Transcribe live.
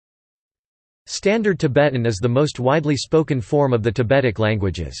Standard Tibetan is the most widely spoken form of the Tibetic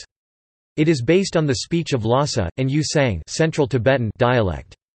languages. It is based on the speech of Lhasa, and Yusang Central Tibetan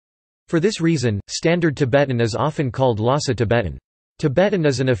dialect. For this reason, Standard Tibetan is often called Lhasa Tibetan. Tibetan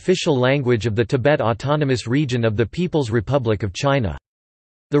is an official language of the Tibet Autonomous Region of the People's Republic of China.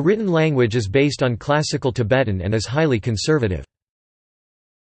 The written language is based on Classical Tibetan and is highly conservative.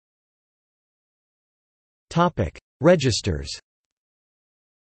 Registers.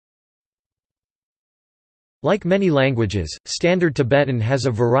 Like many languages, Standard Tibetan has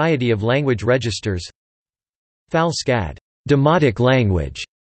a variety of language registers. Phal Skad, demotic language,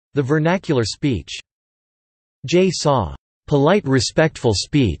 the vernacular speech. J-Saw, polite respectful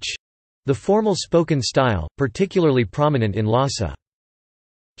speech, the formal spoken style, particularly prominent in Lhasa.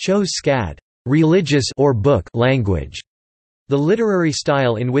 Cho Skad, religious or book language, the literary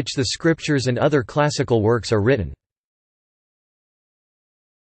style in which the scriptures and other classical works are written.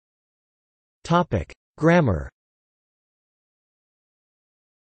 Topic: Grammar.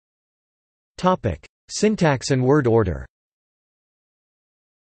 Topic: Syntax and word order.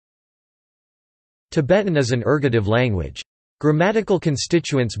 Tibetan is an ergative language. Grammatical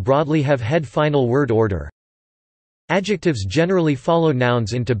constituents broadly have head-final word order. Adjectives generally follow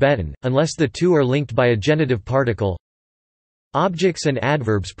nouns in Tibetan, unless the two are linked by a genitive particle. Objects and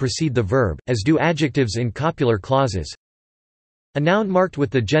adverbs precede the verb, as do adjectives in copular clauses. A noun marked with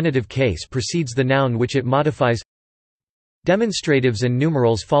the genitive case precedes the noun which it modifies. Demonstratives and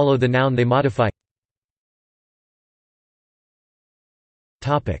numerals follow the noun they modify.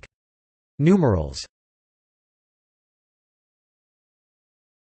 Numerals.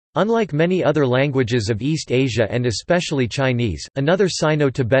 Unlike many other languages of East Asia and especially Chinese, another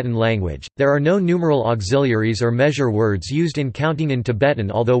Sino-Tibetan language, there are no numeral auxiliaries or measure words used in counting in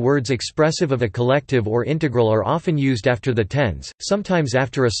Tibetan, although words expressive of a collective or integral are often used after the tens, sometimes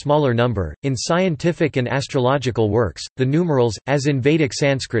after a smaller number. In scientific and astrological works, the numerals, as in Vedic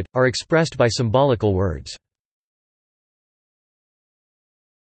Sanskrit, are expressed by symbolical words.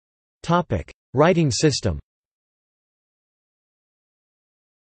 Writing system.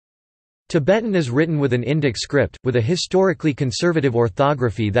 Tibetan is written with an Indic script, with a historically conservative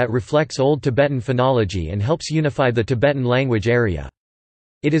orthography that reflects Old Tibetan phonology and helps unify the Tibetan language area.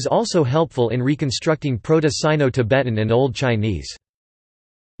 It is also helpful in reconstructing Proto-Sino-Tibetan and Old Chinese.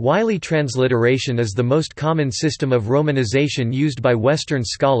 Wylie transliteration is the most common system of romanization used by Western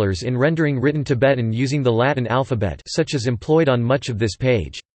scholars in rendering written Tibetan using the Latin alphabet, such as employed on much of this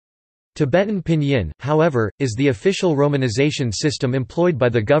page. Tibetan Pinyin, however, is the official romanization system employed by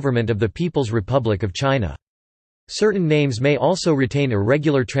the government of the People's Republic of China. Certain names may also retain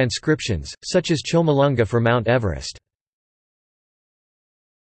irregular transcriptions, such as Chomolungma for Mount Everest.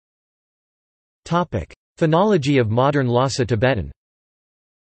 Phonology of modern Lhasa Tibetan.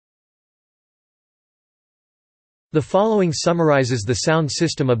 The following summarizes the sound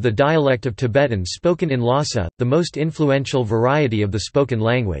system of the dialect of Tibetan spoken in Lhasa, the most influential variety of the spoken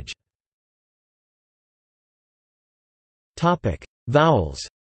language. Vowels.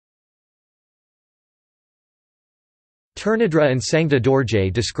 Turnadra and Sangda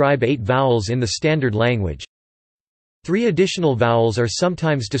Dorje describe 8 vowels in the standard language. 3 additional vowels are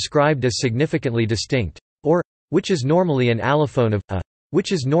sometimes described as significantly distinct, or, which is normally an allophone of a,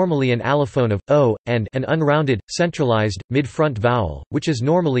 which is normally an allophone of o, and an unrounded, centralized, mid-front vowel, which is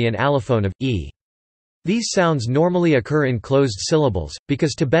normally an allophone of e. These sounds normally occur in closed syllables.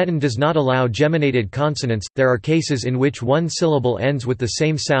 Because Tibetan does not allow geminated consonants, there are cases in which one syllable ends with the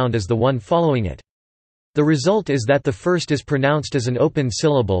same sound as the one following it. The result is that the first is pronounced as an open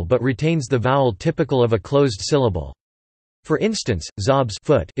syllable but retains the vowel typical of a closed syllable. For instance, Zob's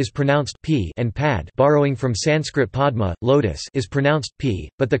foot is pronounced p and pad, borrowing from Sanskrit padma, lotus, is pronounced p,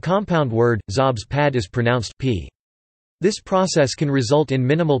 but the compound word Zob's pad is pronounced p. This process can result in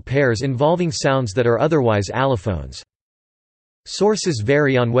minimal pairs involving sounds that are otherwise allophones. Sources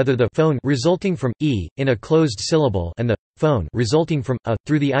vary on whether the phone resulting from e in a closed syllable and the phone resulting from a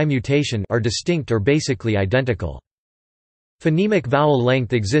through the I mutation are distinct or basically identical. Phonemic vowel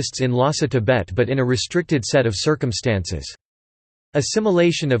length exists in Lhasa Tibet but in a restricted set of circumstances.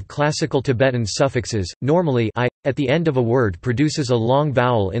 Assimilation of classical Tibetan suffixes, normally I, at the end of a word produces a long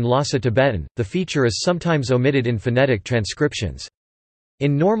vowel in Lhasa Tibetan. The feature is sometimes omitted in phonetic transcriptions.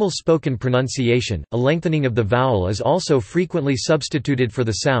 In normal spoken pronunciation, a lengthening of the vowel is also frequently substituted for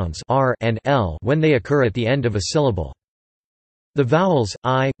the sounds r and l when they occur at the end of a syllable. The vowels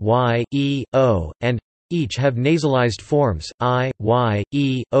I, y, e, o, and each have nasalized forms, I, y,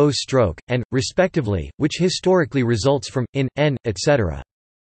 e, o stroke, and, respectively, which historically results from, in, n, etc.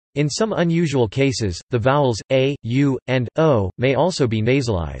 In some unusual cases, the vowels a, u, and o may also be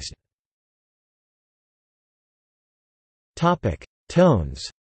nasalized. Tones.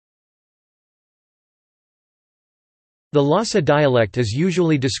 The Lhasa dialect is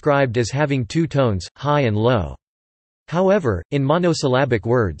usually described as having two tones, high and low. However, in monosyllabic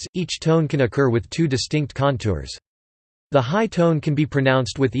words, each tone can occur with two distinct contours. The high tone can be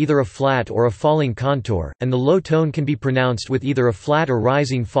pronounced with either a flat or a falling contour, and the low tone can be pronounced with either a flat or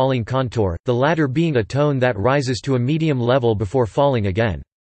rising falling contour, the latter being a tone that rises to a medium level before falling again.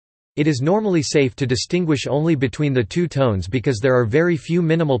 It is normally safe to distinguish only between the two tones because there are very few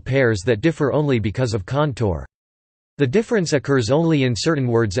minimal pairs that differ only because of contour. The difference occurs only in certain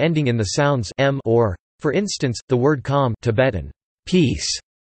words ending in the sounds m or. For instance, the word calm Tibetan, peace,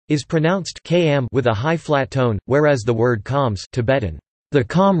 is pronounced km with a high flat tone, whereas the word calms Tibetan, the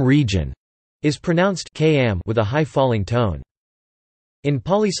calm region, is pronounced km with a high falling tone. In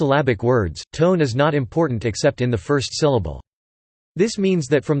polysyllabic words, tone is not important except in the first syllable. This means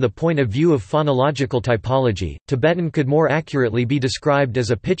that from the point of view of phonological typology, Tibetan could more accurately be described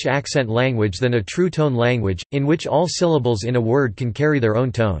as a pitch accent language than a true tone language, in which all syllables in a word can carry their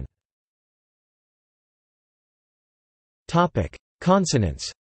own tone.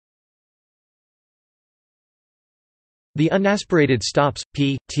 Consonants. The unaspirated stops,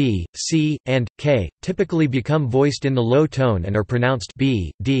 p, t, c, and k, typically become voiced in the low tone and are pronounced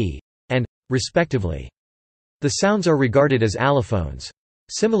b, d, and, respectively. The sounds are regarded as allophones.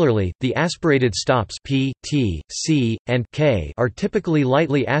 Similarly, the aspirated stops p, t, c, and k are typically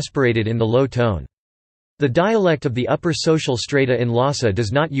lightly aspirated in the low tone. The dialect of the upper social strata in Lhasa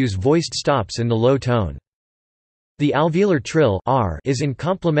does not use voiced stops in the low tone. The alveolar trill r is in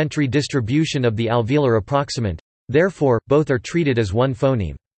complementary distribution of the alveolar approximant, therefore, both are treated as one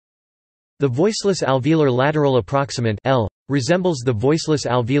phoneme. The voiceless alveolar lateral approximant l resembles the voiceless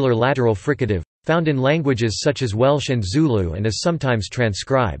alveolar lateral fricative, found in languages such as Welsh and Zulu and is sometimes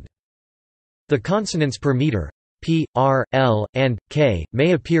transcribed. The consonants per meter, p, r, l, and k,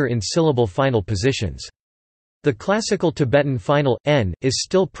 may appear in syllable final positions. The classical Tibetan final, n, is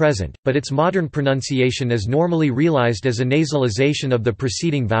still present, but its modern pronunciation is normally realized as a nasalization of the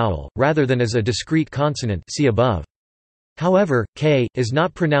preceding vowel, rather than as a discrete consonant, see above. However, k is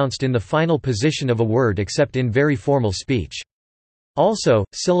not pronounced in the final position of a word except in very formal speech. Also,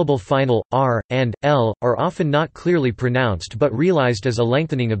 syllable final, r, and, l, are often not clearly pronounced but realized as a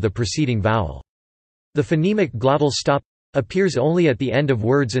lengthening of the preceding vowel. The phonemic glottal stop appears only at the end of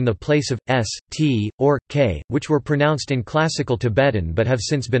words in the place of s, t, or k, which were pronounced in classical Tibetan but have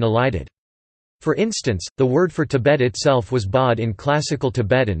since been elided. For instance, the word for Tibet itself was bod in classical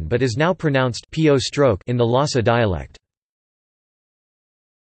Tibetan but is now pronounced po stroke in the Lhasa dialect.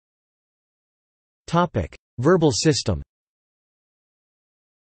 Verbal system.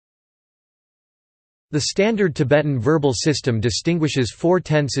 The standard Tibetan verbal system distinguishes 4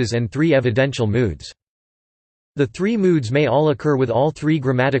 tenses and 3 evidential moods. The 3 moods may all occur with all 3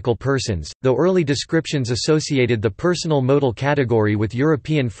 grammatical persons, though early descriptions associated the personal modal category with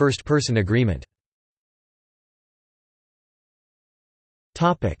European first-person agreement.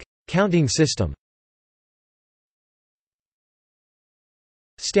 Counting system.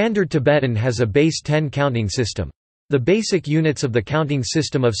 Standard Tibetan has a base 10 counting system. The basic units of the counting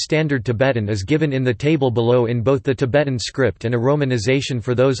system of Standard Tibetan is given in the table below in both the Tibetan script and a romanization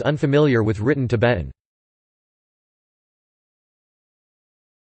for those unfamiliar with written Tibetan.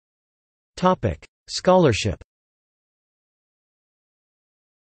 Scholarship.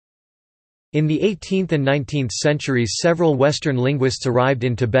 In the 18th and 19th centuries several Western linguists arrived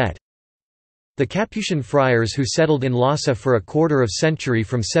in Tibet. The Capuchin friars who settled in Lhasa for a quarter of century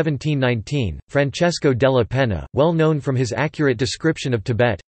from 1719, Francesco della Penna, well known from his accurate description of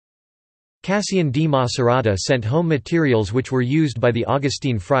Tibet. Cassian di Macerata sent home materials which were used by the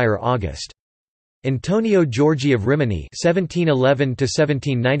Augustine friar August. Antonio Giorgi of Rimini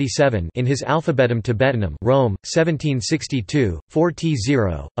 (1711–1797) in his Alphabetum Tibetanum, Rome, 1762,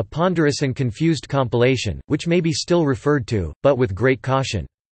 4t0, a ponderous and confused compilation, which may be still referred to, but with great caution.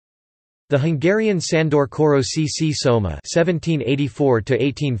 The Hungarian Sándor Kórocsi Soma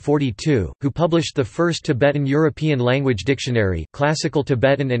 (1784–1842), who published the first Tibetan European language dictionary, classical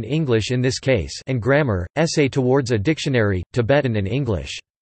Tibetan and English in this case, and grammar, essay towards a dictionary, Tibetan and English.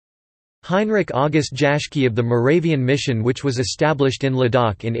 Heinrich August Jaschke of the Moravian Mission, which was established in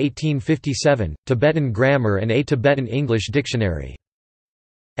Ladakh in 1857, Tibetan grammar and a Tibetan-English dictionary.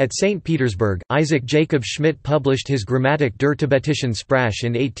 At St. Petersburg, Isaac Jacob Schmidt published his Grammatik der Tibetischen Sprache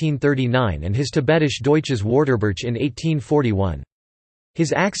in 1839 and his Tibetische Deutsches Wörterbuch in 1841.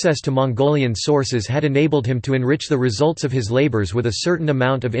 His access to Mongolian sources had enabled him to enrich the results of his labors with a certain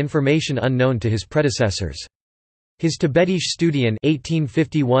amount of information unknown to his predecessors. His Tibetische Studien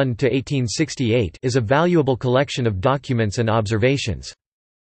 (1851–1868) is a valuable collection of documents and observations.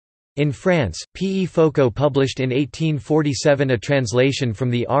 In France, P. E. Foucault published in 1847 a translation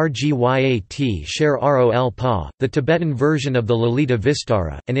from the Rgyat Cher Rol Pa, the Tibetan version of the Lalita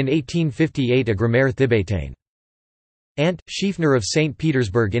Vistara, and in 1858 a Grammaire Tibétaine. Ant. Schiefner of St.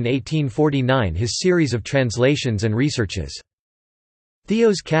 Petersburg in 1849 his series of translations and researches.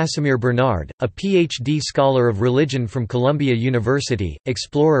 Theos Casimir Bernard, a Ph.D. scholar of religion from Columbia University,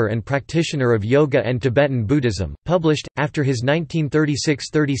 explorer and practitioner of yoga and Tibetan Buddhism, published, after his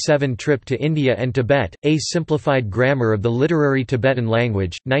 1936–37 trip to India and Tibet, A Simplified Grammar of the Literary Tibetan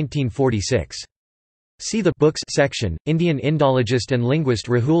Language, 1946. See the Books section. Indian Indologist and linguist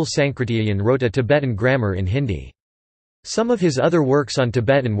Rahul Sankrityayan wrote a Tibetan grammar in Hindi. Some of his other works on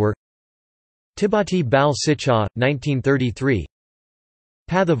Tibetan were Tibati Bal Sicha, 1933,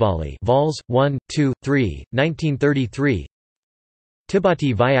 Pathavali Vols. 1, 2, 3, 1933,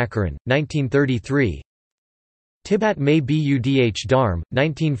 Tibati Vyakaran, 1933, Tibat May Budh Dharm,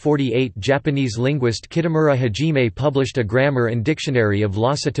 1948. Japanese linguist Kitamura Hajime published a grammar and dictionary of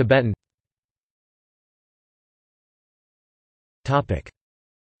Lhasa Tibetan.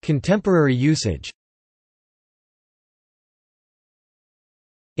 Contemporary usage.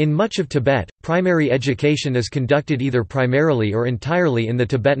 In much of Tibet, primary education is conducted either primarily or entirely in the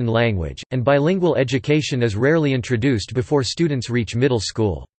Tibetan language, and bilingual education is rarely introduced before students reach middle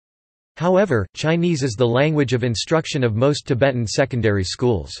school. However, Chinese is the language of instruction of most Tibetan secondary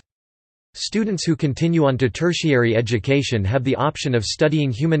schools. Students who continue on to tertiary education have the option of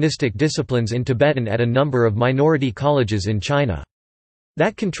studying humanistic disciplines in Tibetan at a number of minority colleges in China.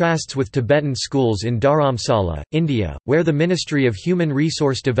 That contrasts with Tibetan schools in Dharamsala, India, where the Ministry of Human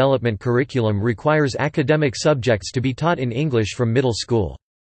Resource Development curriculum requires academic subjects to be taught in English from middle school.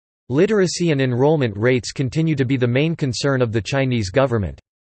 Literacy and enrollment rates continue to be the main concern of the Chinese government.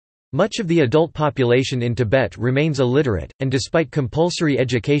 Much of the adult population in Tibet remains illiterate, and despite compulsory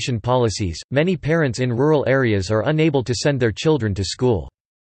education policies, many parents in rural areas are unable to send their children to school.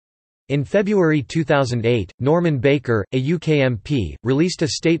 In February 2008, Norman Baker, a UK MP, released a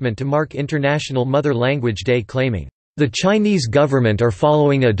statement to mark International Mother Language Day claiming, "The Chinese government are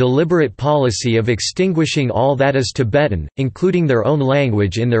following a deliberate policy of extinguishing all that is Tibetan, including their own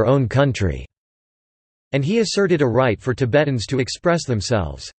language in their own country." And he asserted a right for Tibetans to express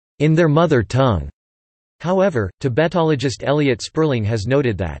themselves in their mother tongue. However, Tibetologist Elliot Sperling has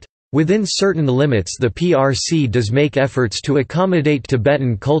noted that within certain limits the PRC does make efforts to accommodate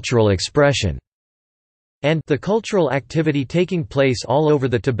Tibetan cultural expression, and the cultural activity taking place all over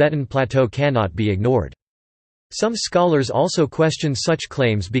the Tibetan plateau cannot be ignored. Some scholars also question such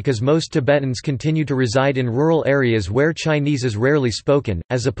claims because most Tibetans continue to reside in rural areas where Chinese is rarely spoken,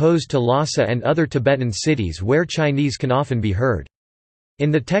 as opposed to Lhasa and other Tibetan cities where Chinese can often be heard. In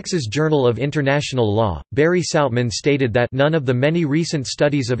the Texas Journal of International Law, Barry Soutman stated that none of the many recent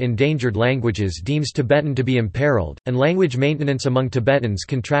studies of endangered languages deems Tibetan to be imperiled, and language maintenance among Tibetans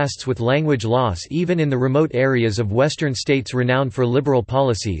contrasts with language loss even in the remote areas of Western states renowned for liberal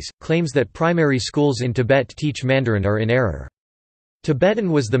policies. Claims that primary schools in Tibet teach Mandarin are in error.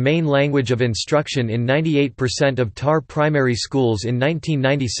 Tibetan was the main language of instruction in 98% of TAR primary schools in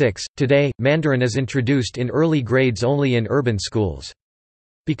 1996. Today, Mandarin is introduced in early grades only in urban schools.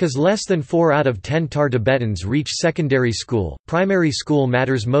 Because less than 4 out of 10 TAR Tibetans reach secondary school, primary school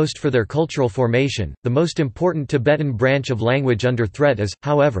matters most for their cultural formation. The most important Tibetan branch of language under threat is,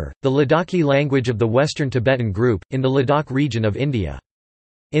 however, the Ladakhi language of the Western Tibetan group, in the Ladakh region of India.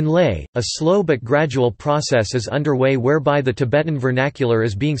 In Leh, a slow but gradual process is underway whereby the Tibetan vernacular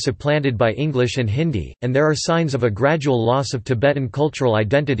is being supplanted by English and Hindi, and there are signs of a gradual loss of Tibetan cultural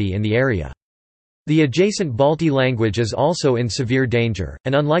identity in the area. The adjacent Balti language is also in severe danger,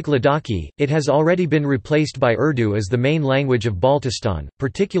 and unlike Ladakhi, it has already been replaced by Urdu as the main language of Baltistan,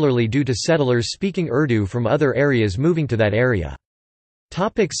 particularly due to settlers speaking Urdu from other areas moving to that area.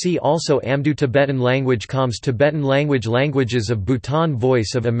 See also Amdo Tibetan language Coms Tibetan language Languages of Bhutan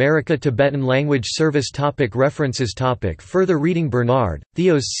Voice of America Tibetan language service References Further reading Bernard,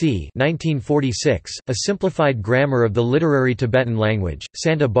 Theos C. 1946, A Simplified Grammar of the Literary Tibetan Language,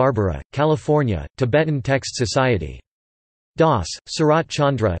 Santa Barbara, California, Tibetan Text Society. Das, Sarat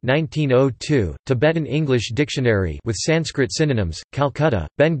Chandra 1902, Tibetan English Dictionary with Sanskrit Synonyms, Calcutta,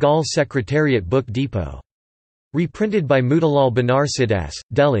 Bengal Secretariat Book Depot. Reprinted by Motilal Banarsidass,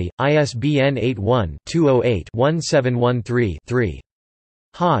 Delhi, ISBN 81-208-1713-3.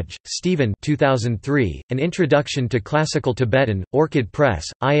 Hodge, Stephen 2003, An Introduction to Classical Tibetan, Orchid Press,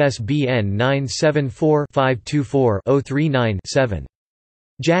 ISBN 974-524-039-7.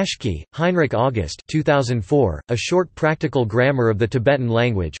 Jaschke, Heinrich August 2004, A Short Practical Grammar of the Tibetan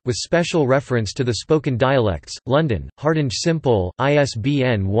Language, with special reference to the spoken dialects, London, Hardinge Simpole,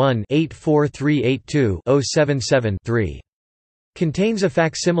 ISBN 1-84382-077-3. Contains a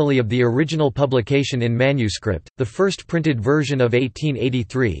facsimile of the original publication in manuscript, the first printed version of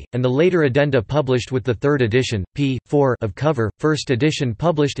 1883, and the later addenda published with the third edition, p. 4 of cover, first edition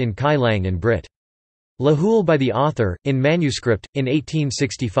published in Kai Lang and Brit. Lahul by the author, in manuscript, in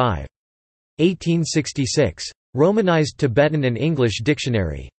 1865. 1866. Romanized Tibetan and English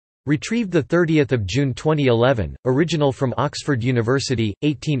Dictionary. Retrieved 30 June 2011, original from Oxford University,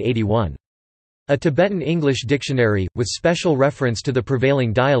 1881. A Tibetan English Dictionary, with special reference to the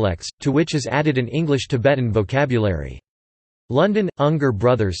prevailing dialects, to which is added an English-Tibetan vocabulary. London, Unger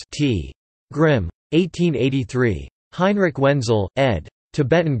Brothers T. Grimm. 1883. Heinrich Wenzel, ed.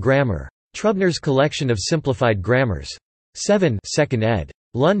 Tibetan Grammar. Trubner's Collection of Simplified Grammars. 7 2nd ed.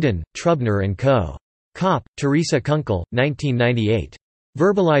 London, Trubner & Co. Kopp, Teresa Kunkel, 1998.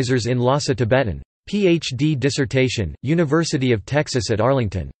 Verbalizers in Lhasa Tibetan. Ph.D. dissertation, University of Texas at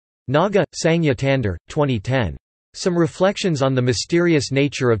Arlington. Naga, Sangya Tander, 2010. Some Reflections on the Mysterious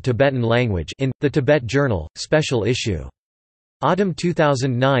Nature of Tibetan Language in The Tibet Journal, Special Issue. Autumn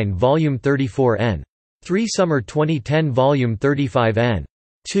 2009 Volume 34 n. 3 Summer 2010 Volume 35 n.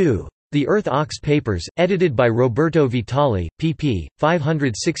 2. The Earth Ox Papers, edited by Roberto Vitali, pp.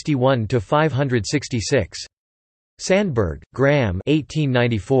 561–566. Sandberg, Graham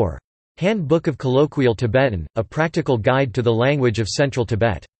 1894. Handbook of Colloquial Tibetan, A Practical Guide to the Language of Central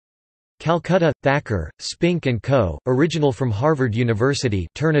Tibet. Calcutta, Thacker, Spink & Co., original from Harvard University.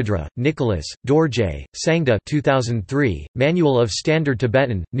 Turnedra, Nicholas, Dorje, Sangda 2003, Manual of Standard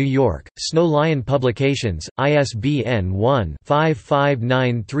Tibetan, New York, Snow Lion Publications, ISBN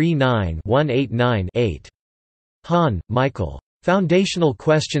 1-55939-189-8. Hahn, Michael. Foundational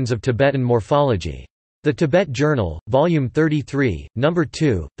Questions of Tibetan Morphology. The Tibet Journal, Volume 33, No.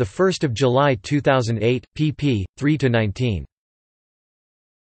 2, 1 July 2008, pp. 3–19.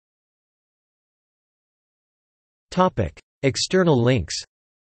 External links.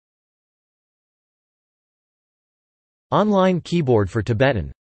 Online keyboard for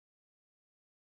Tibetan.